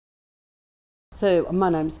So my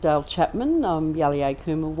name's Chapman. I'm Yuwaalaraay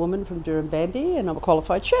Kooma woman from Dirranbandi, and I'm a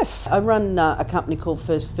qualified chef. I run a company called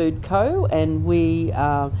First Food Co, and we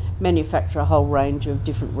manufacture a whole range of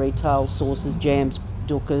different retail sauces, jams,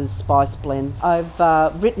 dookas, spice blends. I've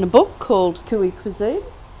written a book called Coo-ee Cuisine.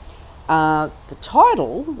 The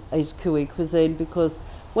title is Coo-ee Cuisine because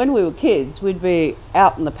when we were kids, we'd be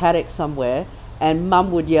out in the paddock somewhere and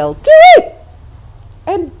Mum would yell, "Coo-ee!"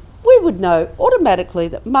 And we would know automatically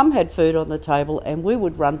that Mum had food on the table and we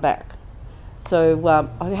would run back. So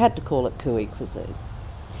I had to call it Coo-ee Cuisine.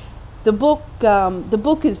 The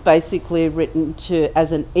book is basically written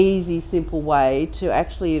as an easy, simple way to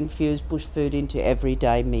actually infuse bush food into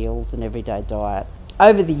everyday meals and everyday diet.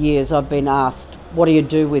 Over the years, I've been asked, what do you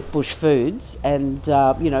do with bush foods? And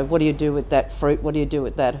what do you do with that fruit? What do you do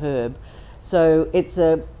with that herb? So it's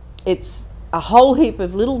a whole heap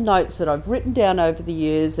of little notes that I've written down over the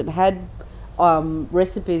years and had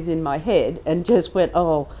recipes in my head, and just went,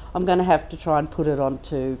 oh, I'm going to have to try and put it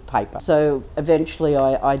onto paper. So eventually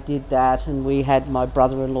I did that, and we had my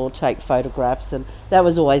brother-in-law take photographs, and that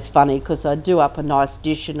was always funny because I'd do up a nice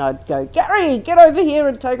dish and I'd go, "Gary, get over here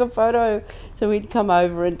and take a photo." So we'd come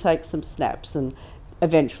over and take some snaps, and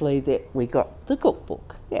eventually we got the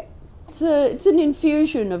cookbook. Yeah, it's an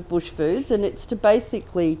infusion of bush foods, and it's to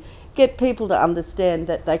basically get people to understand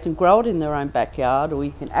that they can grow it in their own backyard, or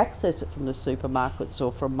you can access it from the supermarkets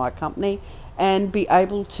or from my company, and be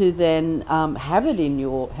able to then have it in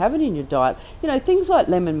your diet. You know, things like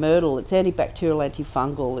lemon myrtle. It's antibacterial,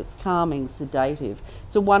 antifungal. It's calming, sedative.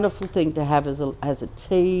 It's a wonderful thing to have as a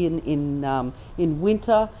tea in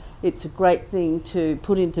winter. It's a great thing to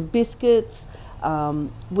put into biscuits.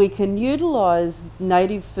 We can utilise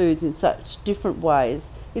native foods in such different ways.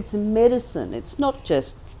 It's a medicine. It's not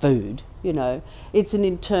just food, you know, it's an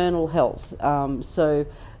internal health. So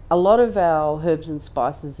a lot of our herbs and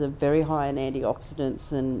spices are very high in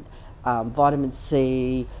antioxidants and vitamin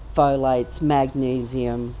C, folates,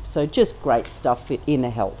 magnesium, so just great stuff for inner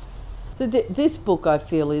health. So this book, I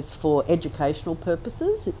feel, is for educational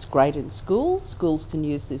purposes. It's great in schools. Schools can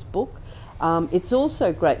use this book. It's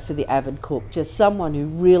also great for the avid cook, just someone who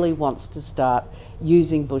really wants to start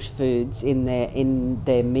using bush foods in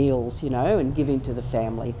their meals, you know, and giving to the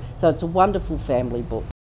family. So it's a wonderful family book.